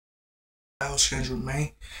Cloud Syndrome, man.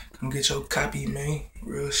 Come get your copy, man.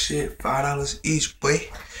 Real shit. $5 each, boy.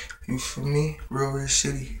 You feel me? Real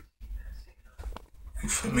shitty. You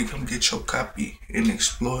feel me? Come get your copy and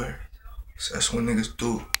explore. So that's what niggas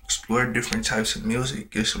do. Explore different types of music.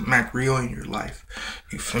 Get some Mac Rio in your life.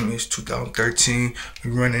 You feel me? It's 2013. We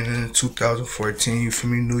running into 2014. You feel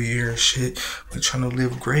me? New Year and shit. We trying to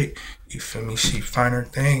live great. You feel me? See finer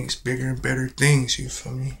things, bigger and better things. You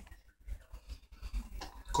feel me?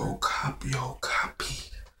 Go copy your copy.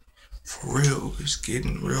 For real, it's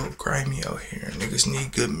getting real grimy out here. Niggas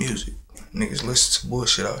need good music. Niggas listen to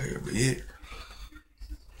bullshit out here, but yeah.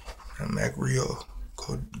 I'm Mac Rio.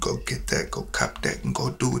 Go get that, go cop that, and go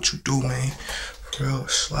do what you do, man. For real,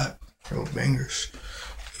 slap, real bangers.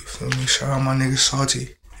 You feel me? Shout out my niggas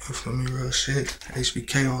Salty. You feel me? Real shit.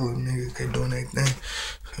 HBK, all them niggas, they doing their thing.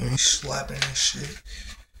 You feel me? Slapping and shit.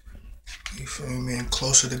 You feel me, man?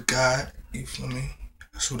 Closer to God. You feel me?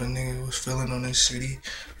 That's what a nigga was feeling on this city.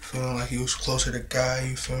 Feeling like he was closer to God.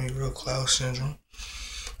 You feel me? Real Cloud Syndrome.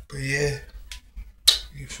 But yeah.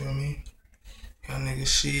 You feel me? Y'all niggas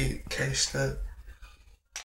see it. Cased up.